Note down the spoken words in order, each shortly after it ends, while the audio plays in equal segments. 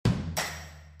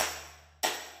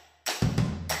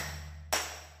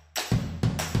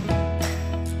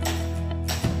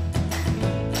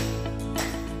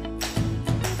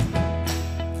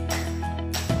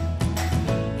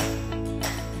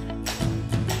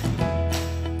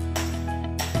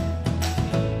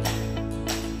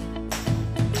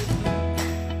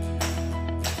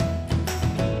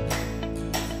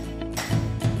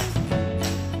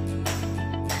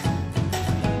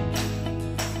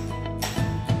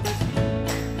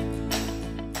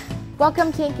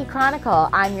Welcome to Yankee Chronicle.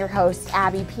 I'm your host,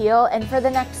 Abby Peel, and for the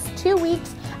next 2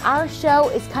 weeks, our show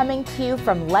is coming to you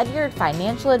from Ledyard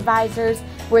Financial Advisors,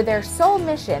 where their sole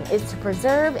mission is to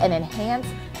preserve and enhance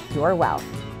your wealth.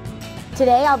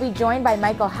 Today, I'll be joined by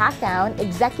Michael Hakoun,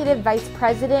 Executive Vice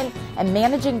President and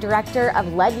Managing Director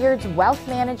of Ledyard's Wealth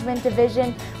Management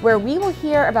Division, where we will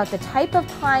hear about the type of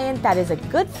client that is a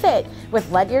good fit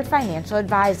with Ledyard Financial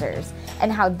Advisors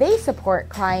and how they support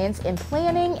clients in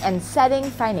planning and setting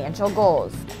financial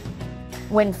goals.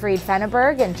 Winfried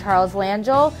Feneburg and Charles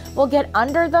Lingille will get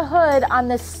under the hood on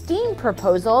the STEAM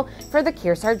proposal for the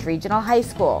Kearsarge Regional High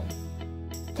School.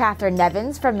 Katherine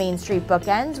Nevins from MainStreet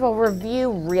BookEnds will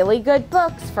review really good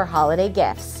books for holiday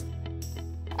gifts.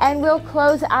 And we'll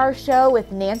close our show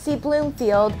with Nancy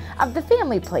Bloomfield of the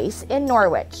Family Place in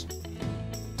Norwich.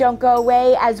 Don't go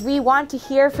away, as we want to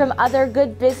hear from other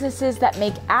good businesses that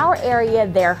make our area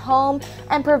their home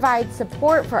and provide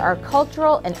support for our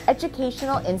cultural and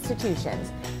educational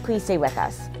institutions. Please stay with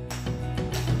us.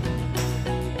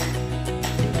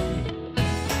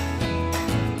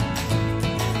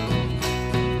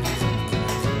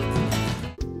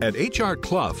 At H.R.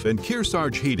 Clough and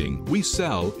Kearsarge Heating, we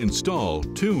sell, install,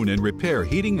 tune, and repair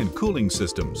heating and cooling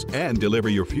systems and deliver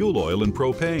your fuel oil and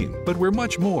propane. But we're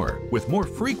much more. With more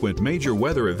frequent major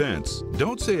weather events,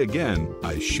 don't say again,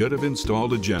 I should have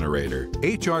installed a generator.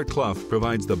 H.R. Clough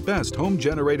provides the best home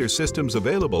generator systems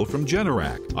available from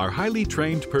Generac. Our highly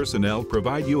trained personnel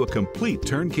provide you a complete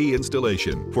turnkey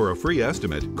installation. For a free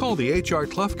estimate, call the H.R.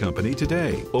 Clough Company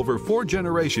today. Over 4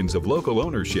 generations of local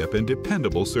ownership and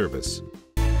dependable service.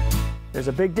 There's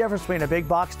a big difference between a big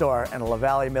box store and a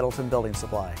LaValle Middleton building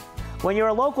supply. When you're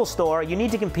a local store, you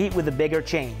need to compete with the bigger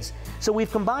chains. So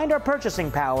we've combined our purchasing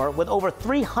power with over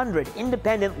 300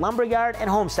 independent lumberyard and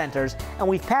home centers, and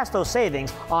we've passed those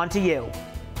savings on to you.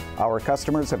 Our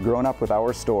customers have grown up with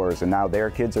our stores, and now their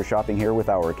kids are shopping here with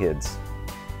our kids.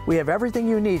 We have everything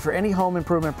you need for any home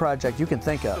improvement project you can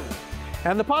think of.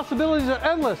 And the possibilities are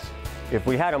endless. If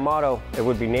we had a motto, it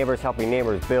would be neighbors helping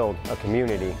neighbors build a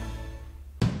community.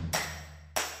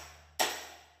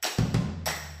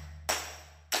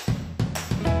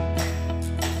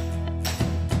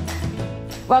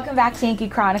 Welcome back to Yankee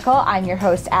Chronicle. I'm your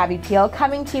host, Abby Peel,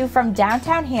 coming to you from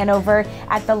downtown Hanover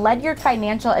at the Ledyard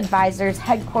Financial Advisors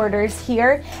headquarters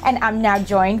here. And I'm now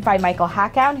joined by Michael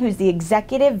Hakoun, who's the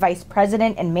Executive Vice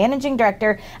President and Managing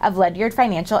Director of Ledyard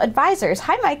Financial Advisors.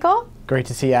 Hi, Michael. Great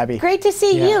to see you, Abby. Great to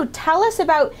see you. Tell us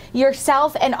about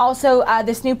yourself and also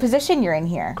this new position you're in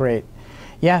here. Great.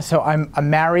 Yeah, so I'm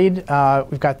married.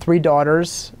 We've got 3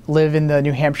 daughters, live in the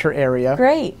New Hampshire area.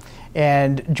 Great.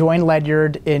 And joined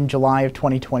Ledyard in July of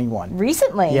 2021.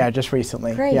 Recently? Yeah, just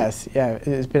recently. Great. Yes, yeah.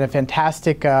 It's been a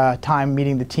fantastic time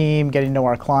meeting the team, getting to know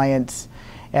our clients.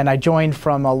 And I joined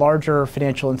from a larger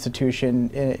financial institution,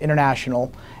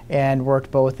 international, and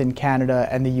worked both in Canada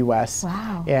and the U.S.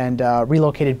 Wow. And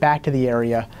relocated back to the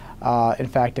area, in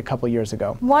fact, a couple years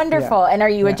ago. Wonderful. Yeah. And are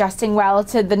you adjusting well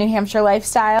to the New Hampshire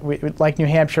lifestyle? We like New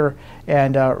Hampshire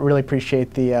and really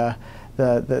appreciate the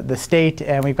state,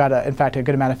 and we've got, in fact, a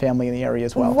good amount of family in the area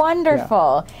as well.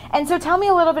 Wonderful. Yeah. And so tell me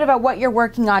a little bit about what you're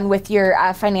working on with your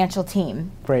financial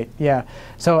team. Great, yeah.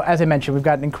 So as I mentioned, we've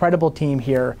got an incredible team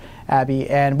here, Abby,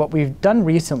 and what we've done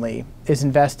recently is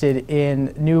invested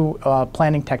in new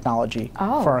planning technology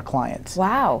for our clients.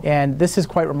 Wow. And this is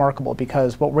quite remarkable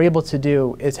because what we're able to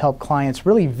do is help clients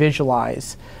really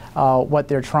visualize what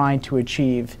they're trying to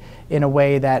achieve in a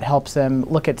way that helps them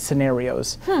look at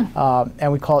scenarios.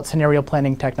 And we call it scenario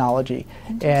planning technology.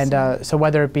 And so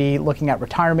whether it be looking at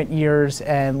retirement years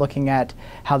and looking at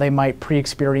how they might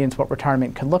pre-experience what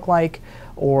retirement could look like,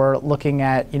 or looking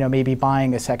at, maybe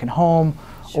buying a second home,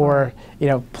 or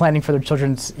planning for their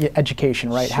children's education,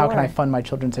 right? How can I fund my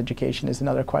children's education is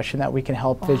another question that we can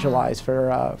help visualize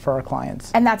for our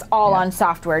clients. And that's all on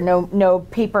software, no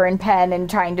paper and pen and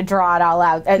trying to draw it all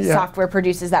out. Software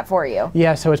produces that for you.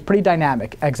 Yeah, so it's pretty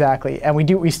dynamic, exactly. And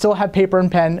we still have paper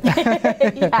and pen.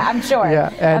 Yeah, I'm sure.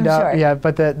 Yeah, and I'm sure. yeah,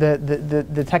 but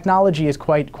the technology is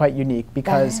quite unique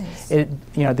because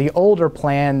the older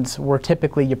plans were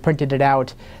typically you printed it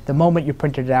out. The moment you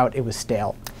printed it out, it was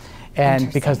stale.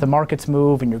 And because the markets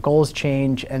move and your goals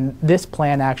change, and this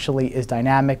plan actually is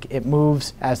dynamic. It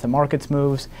moves as the markets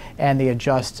moves, and they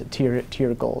adjust to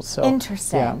your goals. So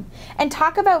interesting. Yeah. And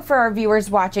talk about, for our viewers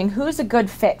watching, who's a good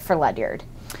fit for Ledyard?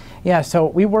 Yeah, so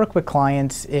we work with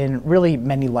clients in really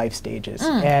many life stages.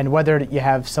 And whether you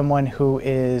have someone who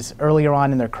is earlier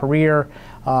on in their career,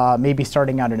 maybe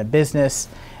starting out in a business,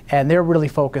 and they're really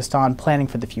focused on planning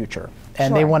for the future.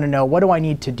 And they want to know, what do I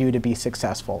need to do to be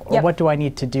successful? Or Yep. what do I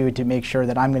need to do to make sure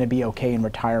that I'm going to be okay in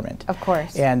retirement? Of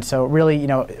course. And so really, you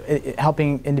know,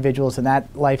 helping individuals in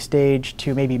that life stage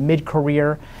to maybe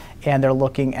mid-career, and they're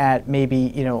looking at maybe,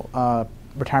 you know,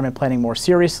 retirement planning more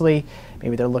seriously.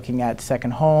 Maybe they're looking at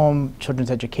second home,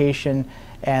 children's education,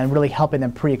 and really helping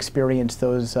them pre-experience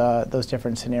those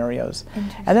different scenarios.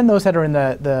 And then those that are in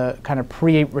the kind of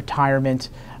pre-retirement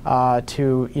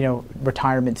to, you know,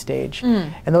 retirement stage.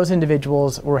 And those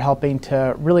individuals, we're helping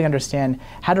to really understand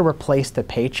how to replace the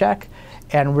paycheck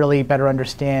and really better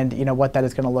understand, you know, what that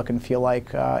is going to look and feel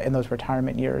like in those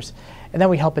retirement years. And then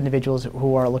we help individuals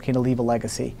who are looking to leave a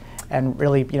legacy and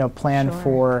really, you know, plan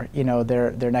for, you know,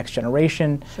 their next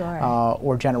generation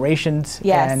or generations.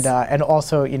 Yes. And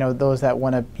also, you know, those that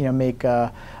want to, you know, make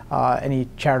any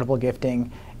charitable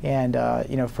gifting and,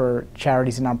 you know, for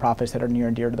charities and nonprofits that are near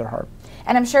and dear to their heart.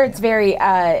 And I'm sure it's very,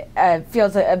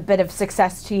 feels a bit of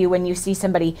success to you when you see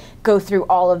somebody go through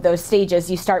all of those stages.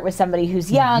 You start with somebody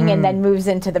who's young and then moves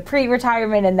into the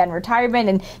pre-retirement and then retirement,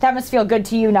 and that must feel good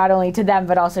to you, not only to them,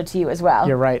 but also to you as well.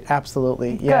 You're right,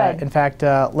 absolutely. Yeah, in fact,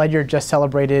 Ledyard just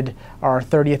celebrated our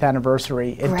 30th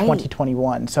anniversary in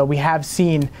 2021. So we have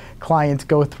seen clients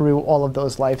go through all of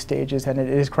those life stages, and it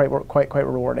is quite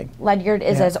rewarding. Ledyard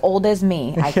is as old as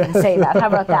me, I can say that. How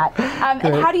about that?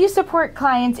 And how do you support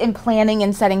clients in planning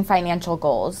and setting financial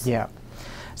goals? Yeah.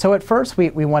 So at first, we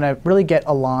want to really get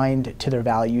aligned to their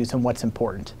values and what's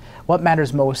important. What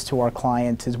matters most to our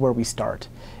clients is where we start.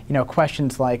 You know,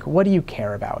 questions like, what do you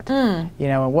care about? You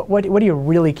know, what do you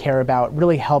really care about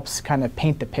really helps kind of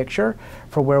paint the picture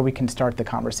for where we can start the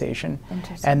conversation.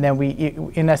 And then we,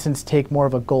 in essence, take more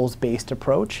of a goals-based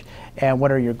approach. And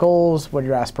what are your goals? What are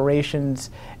your aspirations?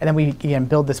 And then we, again,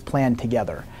 build this plan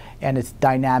together. And it's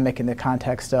dynamic in the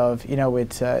context of, you know,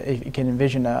 it's you can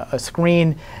envision a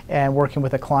screen and working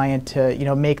with a client to, you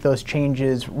know, make those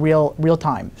changes real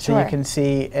time. So you can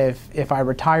see if I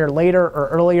retire later or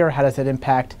earlier, how does it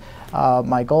impact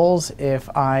my goals? If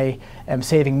I am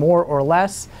saving more or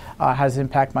less, how does it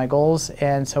impact my goals?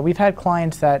 And so we've had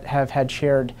clients that have had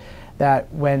shared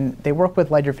that when they work with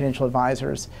Ledyard Financial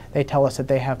Advisors, they tell us that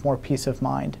they have more peace of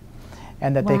mind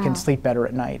and that they can sleep better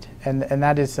at night. And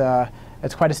that is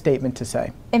it's quite a statement to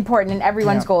say. Important, and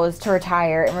everyone's goal is to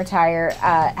retire and retire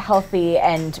healthy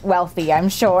and wealthy, I'm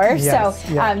sure. So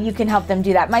you can help them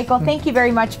do that. Michael, thank you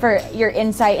very much for your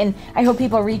insight, and I hope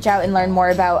people reach out and learn more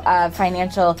about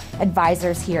financial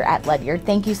advisors here at Ledyard.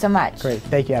 Thank you so much. Great,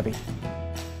 thank you, Abby.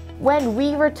 When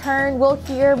we return, we'll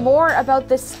hear more about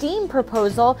the STEAM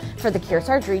proposal for the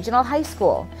Kearsarge Regional High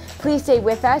School. Please stay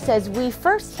with us as we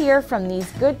first hear from these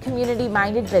good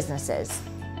community-minded businesses.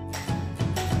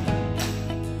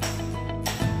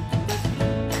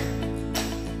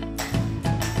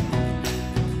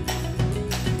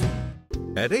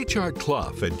 At H.R.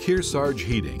 Clough and Kearsarge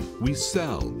Heating, we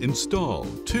sell, install,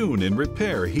 tune, and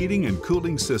repair heating and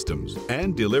cooling systems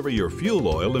and deliver your fuel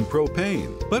oil and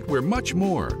propane. But we're much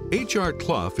more. H.R.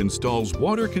 Clough installs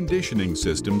water conditioning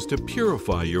systems to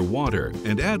purify your water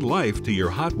and add life to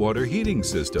your hot water heating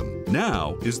system.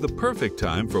 Now is the perfect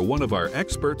time for one of our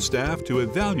expert staff to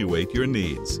evaluate your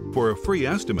needs. For a free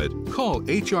estimate, call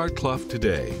H.R. Clough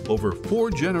today. Over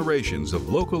 4 generations of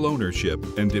local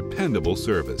ownership and dependable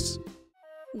service.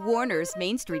 Warner's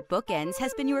MainStreet BookEnds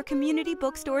has been your community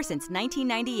bookstore since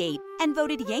 1998 and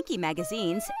voted Yankee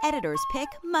Magazine's Editor's Pick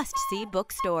Must-See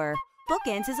Bookstore.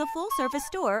 BookEnds is a full-service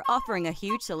store offering a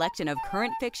huge selection of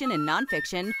current fiction and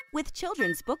nonfiction with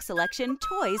children's book selection,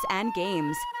 toys, and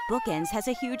games. BookEnds has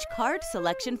a huge card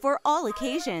selection for all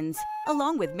occasions,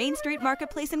 along with Main Street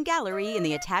Marketplace and Gallery in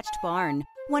the attached barn.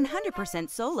 100%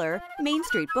 solar,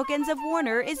 MainStreet BookEnds of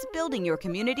Warner is building your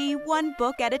community one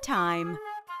book at a time.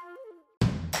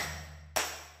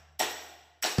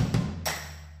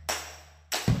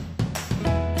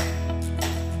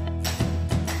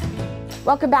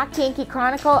 Welcome back to Yankee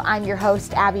Chronicle. I'm your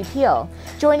host, Abby Peel.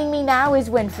 Joining me now is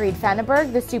Winfried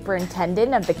Feneburg, the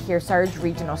superintendent of the Kearsarge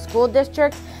Regional School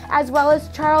District, as well as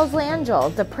Charles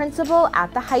Lingille, the principal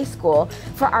at the high school,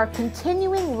 for our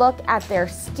continuing look at their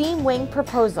STEAM Wing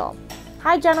proposal.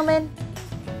 Hi, gentlemen.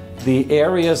 The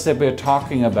areas that we're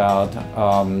talking about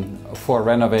for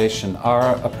renovation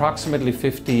are approximately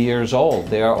 50 years old.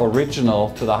 They are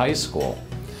original to the high school.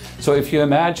 So if you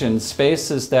imagine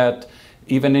spaces that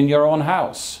even in your own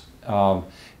house,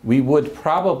 we would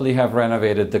probably have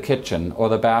renovated the kitchen or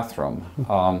the bathroom.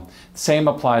 Same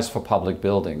applies for public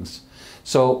buildings.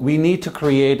 So we need to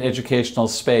create educational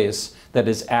space that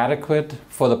is adequate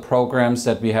for the programs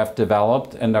that we have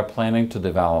developed and are planning to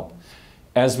develop.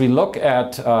 As we look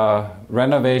at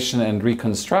renovation and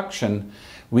reconstruction,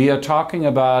 we are talking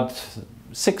about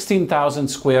 16,000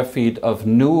 square feet of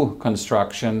new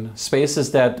construction,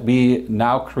 spaces that we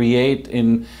now create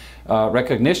in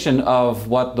recognition of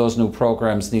what those new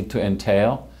programs need to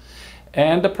entail,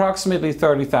 and approximately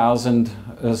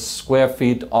 30,000 square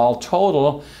feet all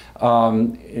total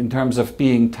in terms of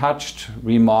being touched,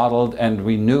 remodeled, and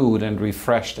renewed and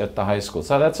refreshed at the high school.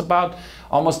 So that's about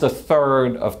almost a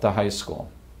third of the high school.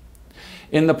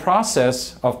 In the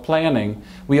process of planning,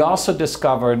 we also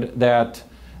discovered that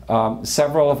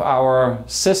several of our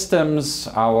systems,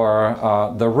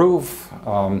 the roof,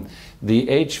 the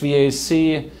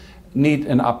HVAC need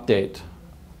an update.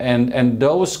 And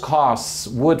those costs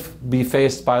would be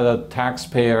faced by the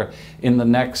taxpayer in the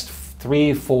next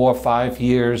 3, 4, 5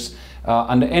 years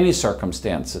under any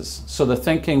circumstances. So the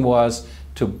thinking was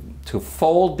to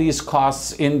fold these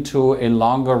costs into a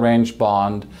longer range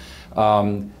bond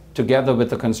together with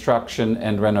the construction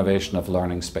and renovation of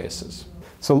learning spaces.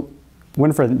 So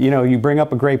Winfried, you bring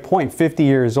up a great point, 50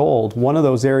 years old. One of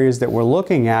those areas that we're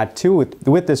looking at too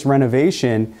with this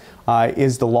renovation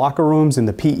is the locker rooms and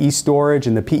the PE storage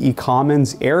and the PE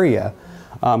commons area.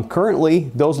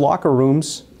 Currently, those locker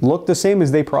rooms look the same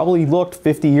as they probably looked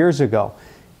 50 years ago.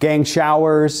 Gang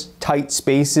showers, tight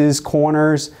spaces,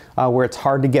 corners where it's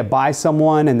hard to get by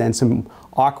someone, and then some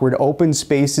awkward open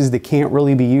spaces that can't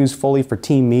really be used fully for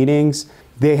team meetings.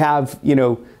 They have,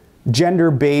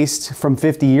 gender-based from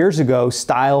 50 years ago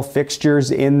style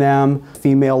fixtures in them.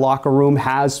 Female locker room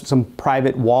has some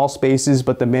private wall spaces,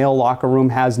 but the male locker room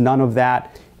has none of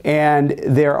that. And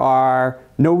there are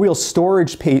no real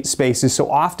storage spaces.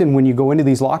 So often when you go into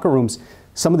these locker rooms,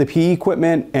 some of the PE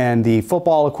equipment and the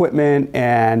football equipment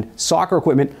and soccer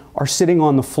equipment are sitting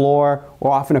on the floor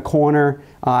or off in a corner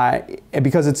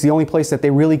because it's the only place that they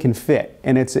really can fit.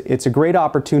 And it's a great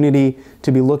opportunity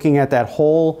to be looking at that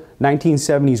whole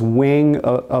 1970s wing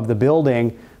of the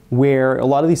building where a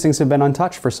lot of these things have been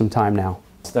untouched for some time now.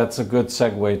 That's a good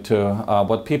segue to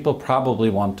what people probably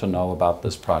want to know about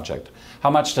this project. How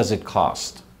much does it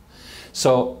cost?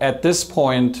 So at this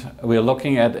point, we're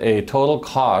looking at a total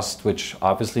cost, which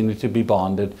obviously need to be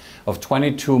bonded, of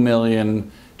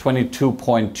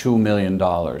 $22.2 million.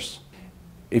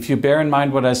 If you bear in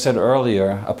mind what I said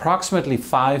earlier, approximately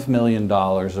 $5 million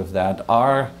of that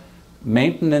are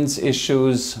maintenance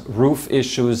issues, roof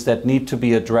issues that need to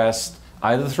be addressed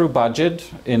either through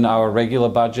budget in our regular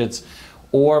budgets,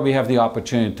 or we have the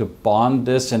opportunity to bond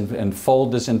this and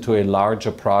fold this into a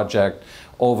larger project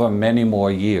over many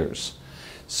more years.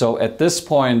 So at this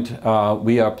point,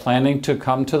 we are planning to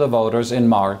come to the voters in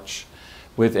March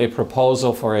with a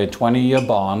proposal for a 20-year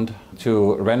bond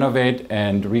to renovate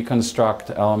and reconstruct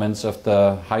elements of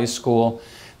the high school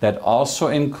that also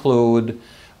include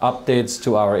updates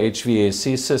to our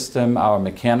HVAC system, our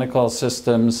mechanical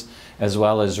systems, as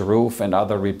well as roof and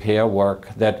other repair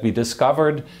work that we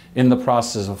discovered in the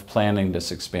process of planning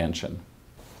this expansion.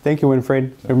 Thank you,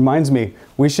 Winfried. It reminds me,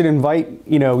 we should invite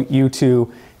you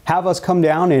to have us come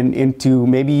down into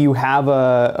maybe you have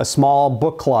a small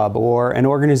book club or an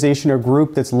organization or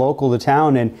group that's local to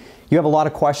town and you have a lot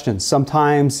of questions.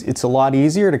 Sometimes it's a lot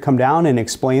easier to come down and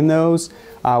explain those.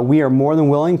 We are more than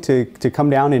willing to come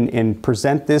down and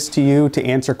present this to you to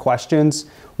answer questions.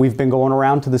 We've been going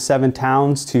around to the 7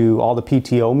 towns to all the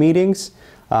PTO meetings,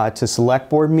 to select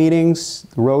board meetings,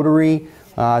 Rotary.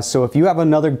 So if you have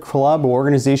another club or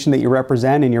organization that you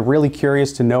represent and you're really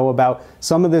curious to know about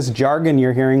some of this jargon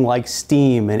you're hearing like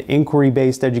STEAM and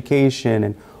inquiry-based education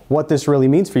and what this really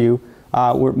means for you,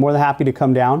 we're more than happy to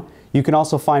come down. You can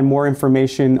also find more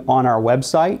information on our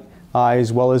website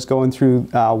as well as going through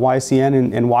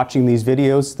YCN and watching these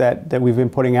videos that we've been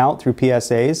putting out through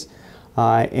PSAs.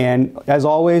 And as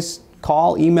always,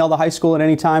 call, email the high school at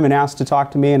any time and ask to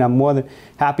talk to me, and I'm more than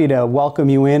happy to welcome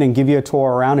you in and give you a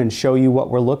tour around and show you what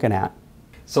we're looking at.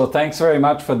 So thanks very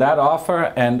much for that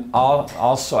offer, and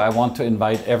also I want to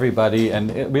invite everybody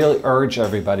and really urge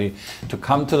everybody to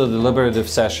come to the deliberative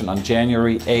session on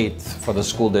January 8th for the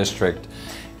school district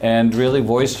and really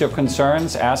voice your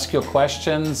concerns, ask your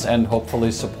questions, and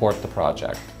hopefully support the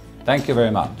project. Thank you very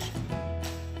much.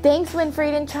 Thanks,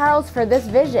 Winfried and Charles, for this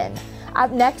vision.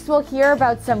 Up next, we'll hear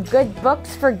about some good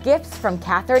books for gifts from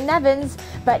Katherine Nevins,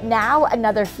 but now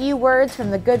another few words from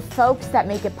the good folks that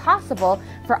make it possible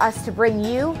for us to bring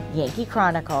you Yankee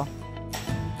Chronicle.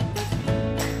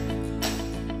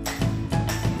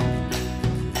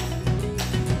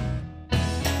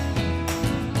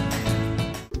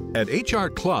 At H.R.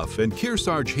 Clough and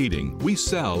Kearsarge Heating, we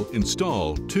sell,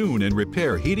 install, tune, and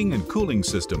repair heating and cooling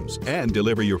systems and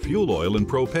deliver your fuel oil and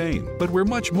propane. But we're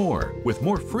much more. With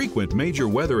more frequent major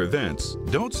weather events,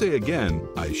 don't say again,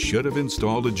 I should have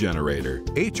installed a generator.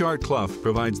 H.R. Clough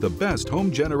provides the best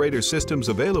home generator systems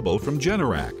available from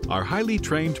Generac. Our highly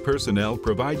trained personnel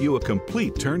provide you a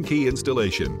complete turnkey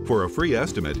installation. For a free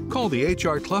estimate, call the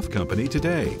H.R. Clough Company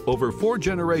today. Over 4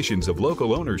 generations of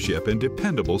local ownership and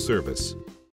dependable service.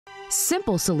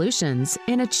 Simple solutions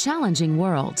in a challenging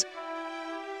world.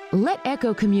 Let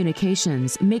Echo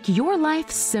Communications make your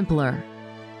life simpler.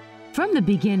 From the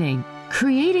beginning,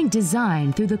 creating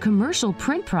design through the commercial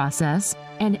print process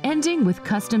and ending with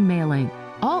custom mailing,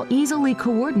 all easily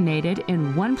coordinated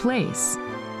in one place.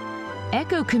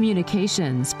 Echo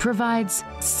Communications provides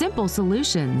simple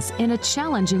solutions in a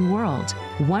challenging world.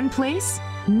 One place,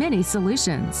 many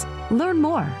solutions. Learn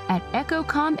more at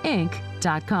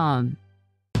echocominc.com.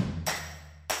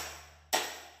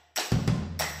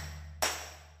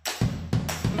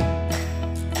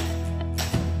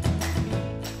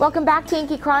 Welcome back to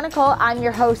Yankee Chronicle. I'm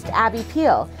your host, Abby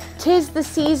Peel. 'Tis the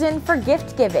season for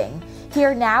gift giving.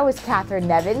 Here now is Katherine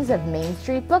Nevins of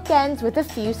MainStreet BookEnds with a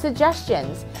few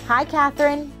suggestions. Hi,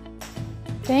 Katherine.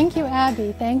 Thank you,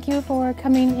 Abby. Thank you for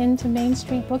coming into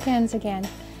MainStreet BookEnds again.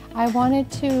 I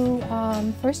wanted to,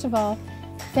 first of all,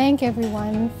 thank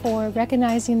everyone for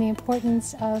recognizing the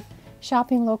importance of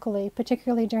shopping locally,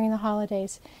 particularly during the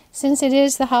holidays. Since it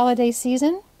is the holiday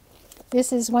season,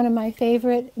 this is one of my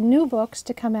favorite new books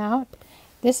to come out.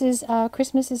 This is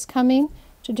Christmas is Coming,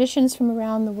 Traditions from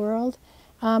Around the World.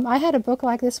 I had a book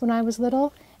like this when I was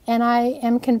little, and I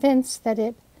am convinced that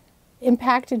it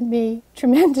impacted me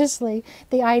tremendously,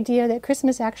 the idea that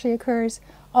Christmas actually occurs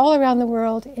all around the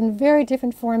world in very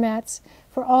different formats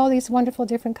for all these wonderful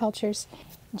different cultures.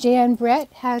 Jan Brett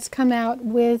has come out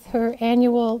with her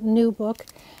annual new book,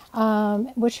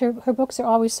 which her books are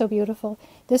always so beautiful.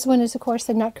 This one is, of course,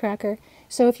 The Nutcracker.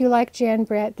 So if you like Jan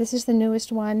Brett, this is the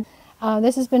newest one.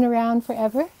 This has been around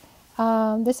forever.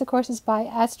 This, of course, is by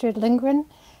Astrid Lindgren.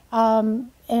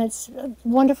 And it's a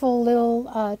wonderful little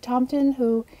Tomten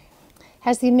who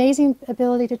has the amazing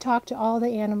ability to talk to all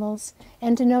the animals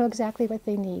and to know exactly what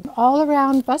they need. All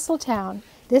around Bustletown.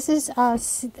 This is,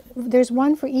 there's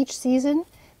one for each season.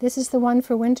 This is the one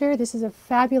for winter. This is a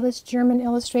fabulous German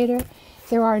illustrator.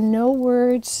 There are no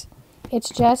words. It's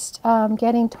just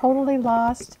getting totally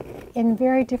lost in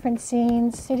very different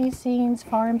scenes, city scenes,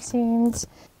 farm scenes.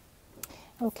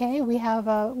 Okay, we have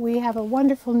a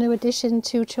wonderful new addition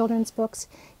to children's books.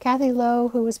 Kathy Lowe,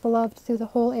 who is beloved through the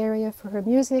whole area for her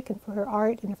music and for her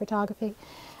art and photography,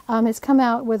 has come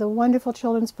out with a wonderful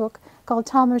children's book called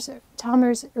Tomer's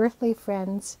Earthly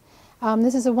Friends.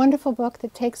 This is a wonderful book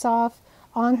that takes off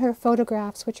on her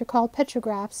photographs, which are called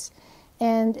petrographs,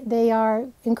 and they are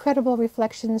incredible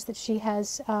reflections that she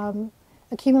has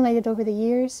accumulated over the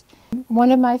years.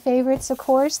 One of my favorites, of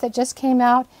course, that just came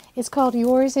out is called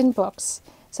Yours in Books.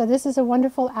 So this is a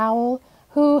wonderful owl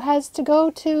who has to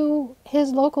go to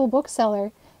his local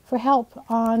bookseller for help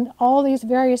on all these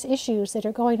various issues that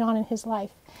are going on in his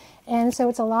life. And so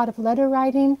it's a lot of letter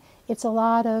writing, it's a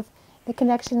lot of the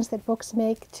connections that books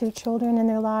make to children in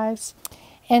their lives.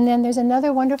 And then there's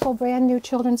another wonderful brand new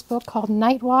children's book called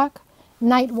Night Walk,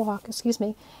 excuse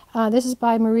me. This is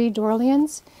by Marie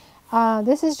Dorleans.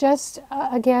 This is just,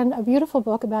 again, a beautiful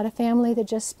book about a family that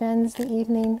just spends the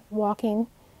evening walking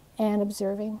and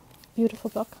observing. Beautiful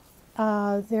book.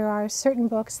 There are certain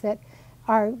books that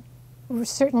are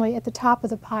certainly at the top of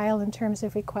the pile in terms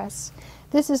of requests.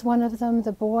 This is one of them,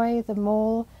 The Boy, the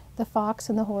Mole, the Fox,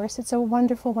 and the Horse. It's a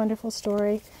wonderful, wonderful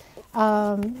story.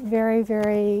 Very,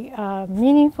 very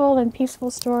meaningful and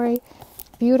peaceful story.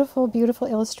 Beautiful, beautiful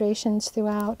illustrations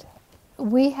throughout.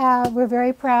 We're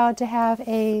very proud to have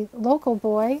a local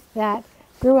boy that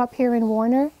grew up here in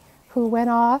Warner who went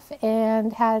off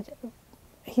and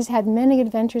he's had many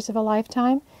adventures of a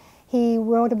lifetime. He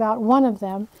wrote about one of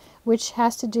them, which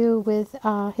has to do with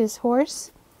his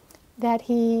horse, that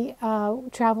he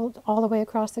traveled all the way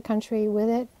across the country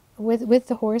with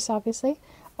the horse, obviously,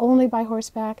 only by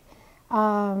horseback.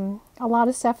 A lot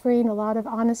of suffering, a lot of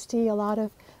honesty, a lot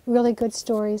of really good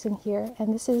stories in here.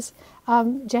 And this is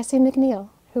Jessie McNeil,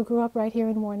 who grew up right here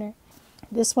in Warner.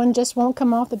 This one just won't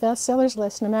come off the bestsellers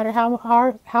list, no matter how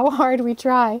hard we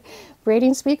try.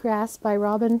 Braiding Sweetgrass by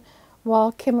Robin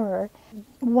Wall Kimmerer.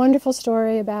 Wonderful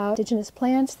story about indigenous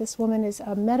plants. This woman is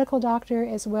a medical doctor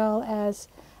as well as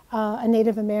a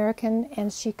Native American,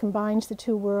 and she combines the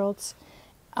two worlds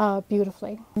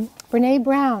beautifully. Brene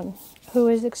Brown, who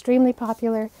is extremely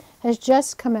popular has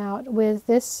just come out with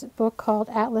this book called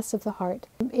Atlas of the Heart.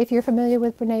 If you're familiar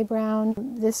with Brene Brown,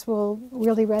 this will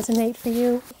really resonate for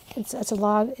you. It's a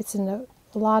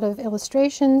lot of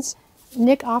illustrations.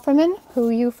 Nick Offerman, who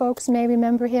you folks may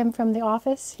remember him from The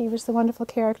Office, he was the wonderful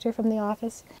character from The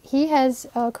Office. He has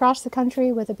crossed the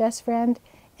country with a best friend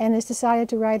and has decided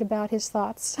to write about his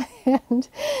thoughts. And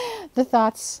the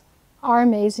thoughts are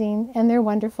amazing and they're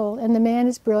wonderful, and the man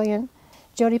is brilliant.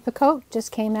 Jodi Picoult just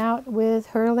came out with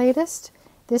her latest.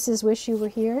 This is Wish You Were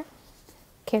Here.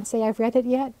 Can't say I've read it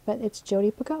yet, but it's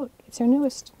Jodi Picoult. It's her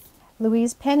newest.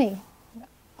 Louise Penny,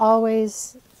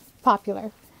 always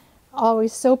popular,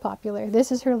 always so popular.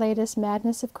 This is her latest,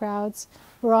 Madness of Crowds.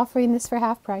 We're offering this for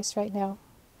half price right now.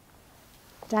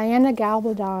 Diana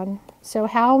Gabaldon. So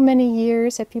how many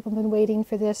years have people been waiting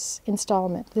for this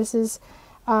installment? This is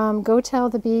Go Tell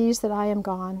the Bees That I Am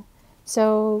Gone.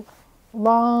 So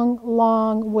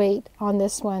long wait on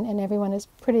this one, and everyone is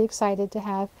pretty excited to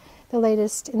have the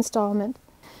latest installment.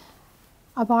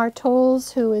 Amar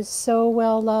Tolls, who is so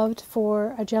well loved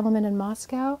for A Gentleman in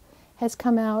Moscow, has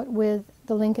come out with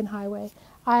The Lincoln Highway.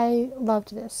 I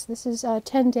loved this. This is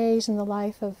 10 days in the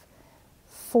life of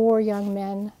 4 young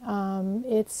men.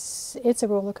 It's a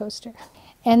roller coaster.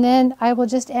 And then I will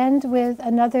just end with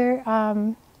another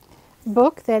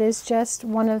book that is just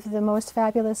one of the most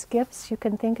fabulous gifts you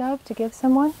can think of to give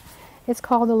someone. It's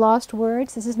called The Lost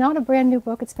Words. This is not a brand new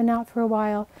book. It's been out for a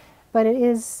while, but it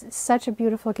is such a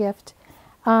beautiful gift.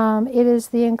 It is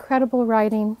the incredible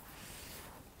writing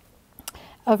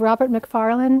of Robert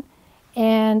McFarlane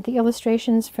and the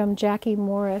illustrations from Jackie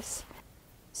Morris.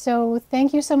 So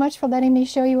thank you so much for letting me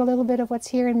show you a little bit of what's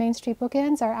here in MainStreet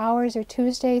BookEnds. Our hours are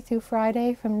Tuesday through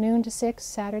Friday from noon to 6,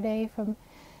 Saturday from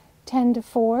 10 to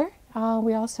 4.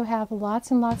 We also have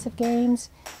lots and lots of games.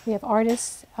 We have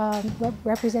artists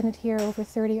represented here, over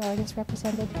 30 artists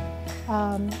represented.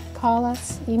 Call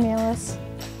us, email us.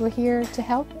 We're here to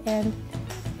help, and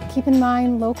keep in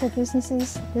mind local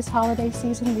businesses this holiday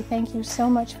season. We thank you so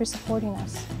much for supporting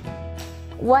us.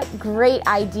 What great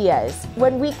ideas.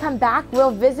 When we come back,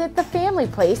 we'll visit the Family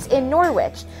Place in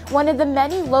Norwich, one of the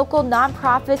many local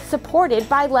nonprofits supported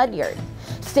by Ledyard.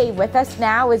 Stay with us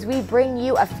now as we bring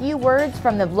you a few words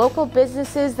from the local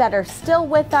businesses that are still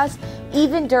with us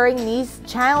even during these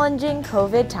challenging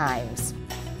COVID times.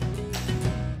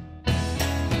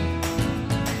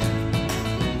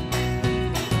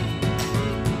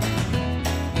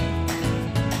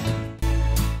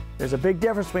 There's a big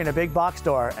difference between a big box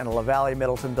store and a La Valley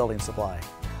Middleton building supply.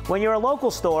 When you're a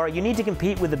local store, you need to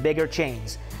compete with the bigger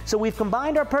chains. So we've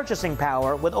combined our purchasing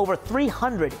power with over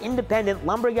 300 independent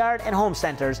lumberyard and home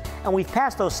centers, and we've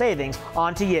passed those savings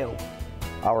on to you.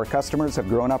 Our customers have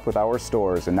grown up with our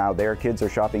stores, and now their kids are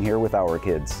shopping here with our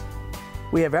kids.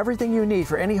 We have everything you need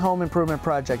for any home improvement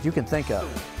project you can think of.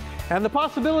 And the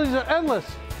possibilities are endless.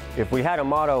 If we had a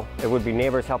motto, it would be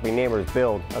neighbors helping neighbors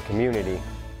build a community.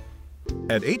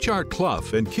 At H.R.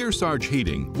 Clough and Kearsarge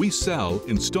Heating, we sell,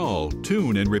 install,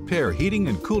 tune, and repair heating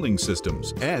and cooling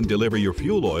systems and deliver your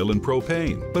fuel oil and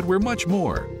propane. But we're much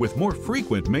more, with more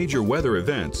frequent major weather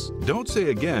events. Don't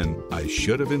say again, I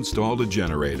should have installed a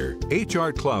generator.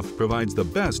 H.R. Clough provides the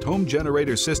best home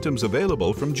generator systems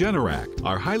available from Generac.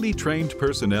 Our highly trained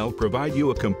personnel provide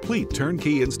you a complete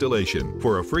turnkey installation.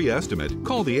 For a free estimate,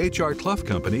 call the H.R. Clough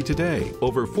Company today.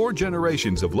 Over 4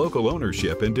 generations of local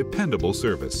ownership and dependable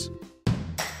service.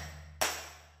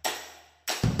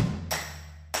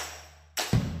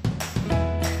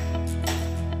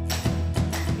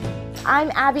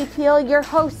 I'm Abby Peel, your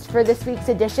host for this week's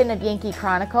edition of Yankee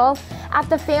Chronicle. At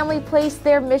the Family Place,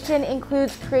 their mission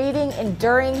includes creating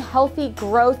enduring, healthy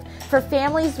growth for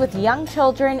families with young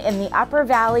children in the Upper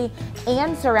Valley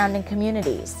and surrounding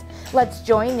communities. Let's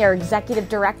join their executive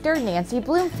director, Nancy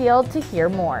Bloomfield, to hear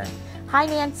more. Hi,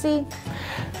 Nancy.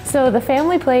 So the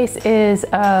Family Place is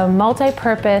a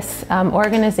multi-purpose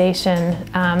organization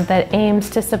that aims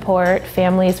to support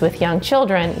families with young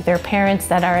children, either parents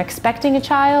that are expecting a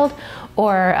child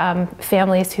or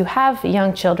families who have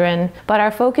young children. But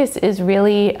our focus is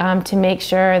really to make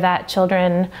sure that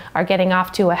children are getting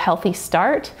off to a healthy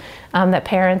start, that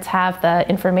parents have the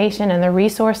information and the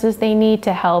resources they need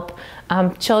to help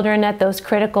children at those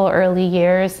critical early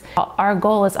years. Our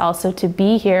goal is also to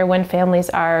be here when families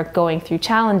are going through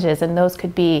challenges, and those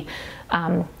could be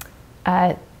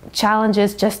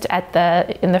challenges just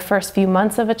in the first few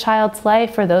months of a child's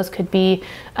life, or those could be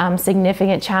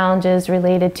significant challenges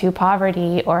related to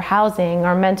poverty or housing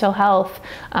or mental health,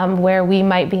 where we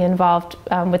might be involved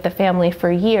with the family for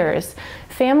years.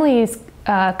 Families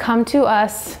come to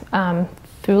us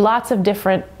through lots of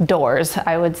different doors,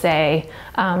 I would say.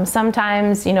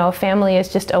 Sometimes, a family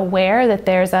is just aware that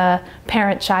there's a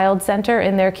parent-child center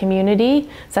in their community,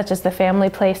 such as the family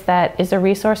place that is a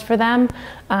resource for them.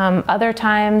 Other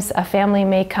times, a family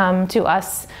may come to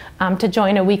us to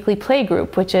join a weekly play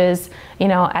group, which is,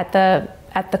 at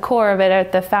the core of it,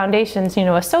 at the foundations,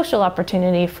 a social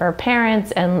opportunity for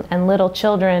parents and little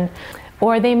children.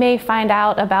 Or they may find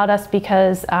out about us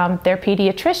because their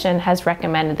pediatrician has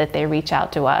recommended that they reach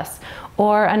out to us,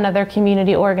 or another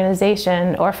community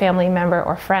organization or family member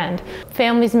or friend.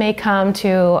 Families may come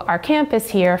to our campus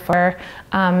here for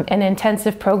an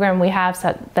intensive program we have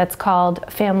that's called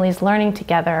Families Learning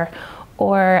Together,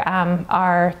 or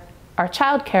our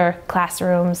childcare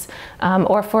classrooms,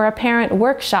 or for a parent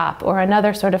workshop or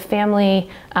another sort of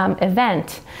family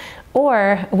event.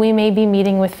 Or we may be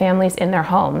meeting with families in their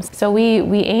homes. So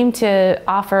we aim to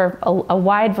offer a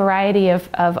wide variety of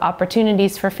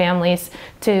opportunities for families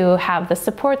to have the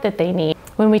support that they need.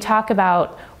 When we talk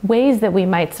about ways that we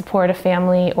might support a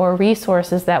family or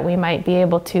resources that we might be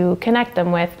able to connect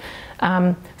them with,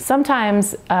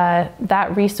 sometimes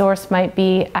that resource might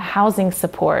be a housing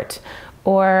support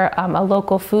or a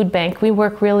local food bank. We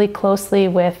work really closely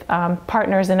with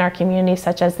partners in our community,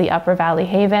 such as the Upper Valley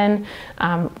Haven,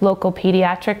 local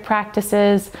pediatric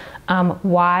practices,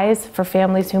 WISE for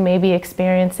families who may be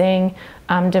experiencing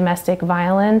domestic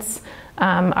violence,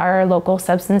 our local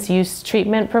substance use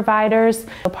treatment providers.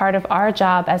 Part of our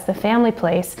job as the family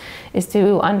place is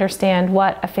to understand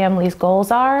what a family's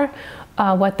goals are,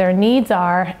 what their needs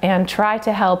are, and try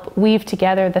to help weave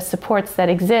together the supports that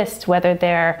exist, whether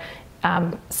they're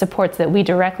supports that we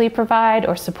directly provide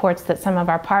or supports that some of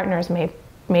our partners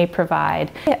may provide.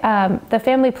 The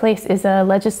Family Place is a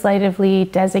legislatively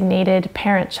designated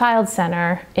parent-child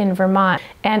center in Vermont.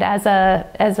 And as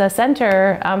a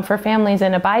center for families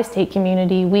in a bi-state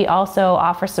community, we also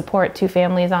offer support to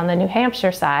families on the New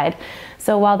Hampshire side.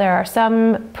 So while there are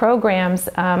some programs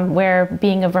where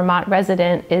being a Vermont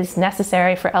resident is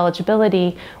necessary for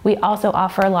eligibility, we also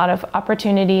offer a lot of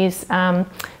opportunities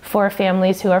for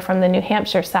families who are from the New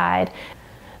Hampshire side.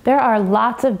 There are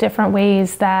lots of different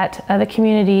ways that the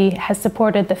community has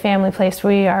supported the Family Place.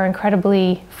 We are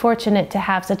incredibly fortunate to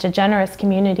have such a generous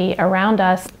community around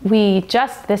us. We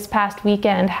just this past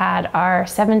weekend had our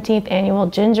 17th annual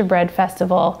Gingerbread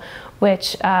Festival,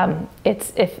 which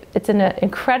it's an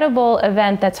incredible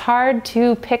event that's hard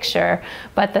to picture,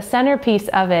 but the centerpiece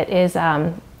of it is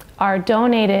our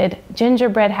donated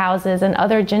gingerbread houses and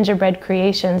other gingerbread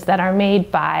creations that are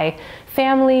made by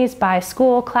families, by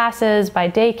school classes, by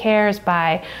daycares,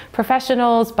 by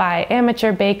professionals, by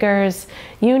amateur bakers,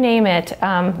 you name it.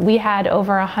 We had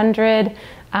over 100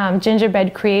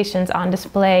 gingerbread creations on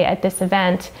display at this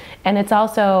event, and it's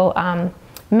also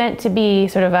meant to be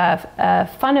sort of a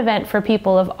fun event for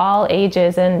people of all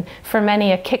ages, and for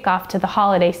many a kickoff to the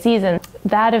holiday season.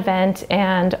 That event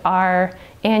and our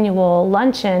annual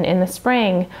luncheon in the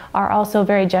spring are also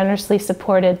very generously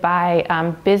supported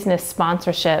by business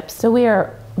sponsorships. So we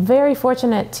are very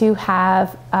fortunate to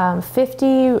have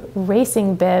 50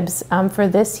 racing bibs for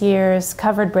this year's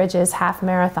Covered Bridges Half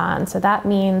Marathon. So that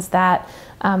means that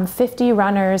 50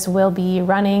 runners will be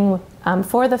running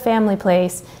for the Family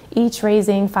Place, each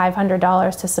raising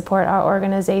 $500 to support our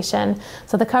organization.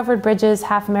 So the Covered Bridges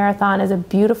Half Marathon is a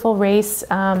beautiful race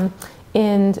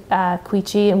in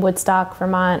Quechee and Woodstock,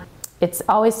 Vermont. It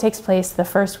always takes place the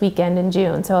first weekend in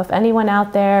June. So if anyone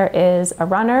out there is a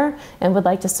runner and would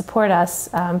like to support us,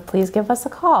 please give us a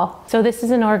call. So this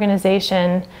is an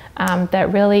organization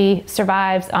that really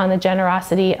survives on the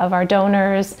generosity of our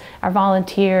donors, our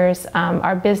volunteers,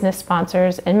 our business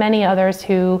sponsors, and many others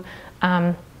who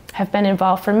have been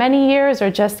involved for many years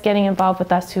or just getting involved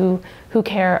with us who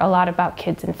care a lot about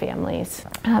kids and families.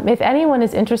 If anyone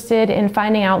is interested in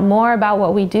finding out more about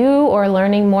what we do or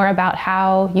learning more about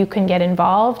how you can get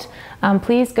involved,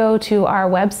 please go to our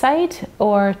website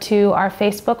or to our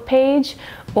Facebook page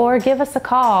or give us a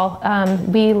call.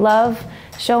 We love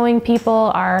showing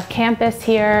people our campus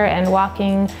here and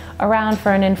walking around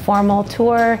for an informal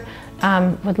tour.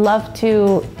 Would love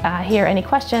to hear any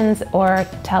questions or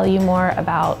tell you more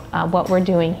about what we're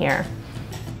doing here.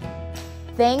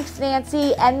 Thanks,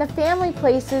 Nancy, and the Family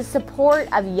Place's support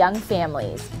of young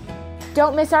families.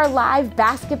 Don't miss our live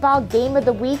basketball game of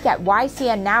the week at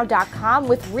ycnnow.com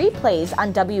with replays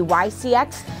on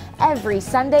WYCX every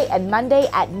Sunday and Monday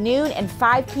at noon and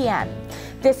 5 p.m.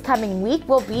 This coming week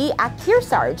will be at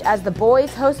Kearsarge as the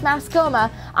boys host Mascoma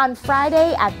on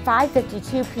Friday at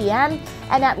 5:52 p.m.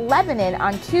 and at Lebanon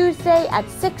on Tuesday at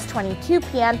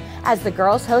 6:22 p.m. as the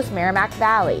girls host Merrimack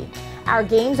Valley. Our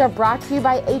games are brought to you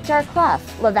by HR Clough,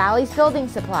 LaValley's Building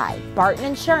Supply, Barton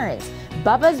Insurance,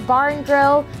 Bubba's Bar and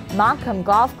Grill, Montcalm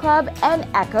Golf Club, and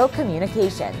Echo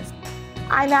Communications.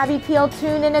 I'm Abby Peel.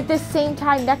 Tune in at this same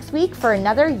time next week for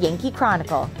another Yankee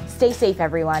Chronicle. Stay safe,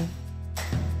 everyone.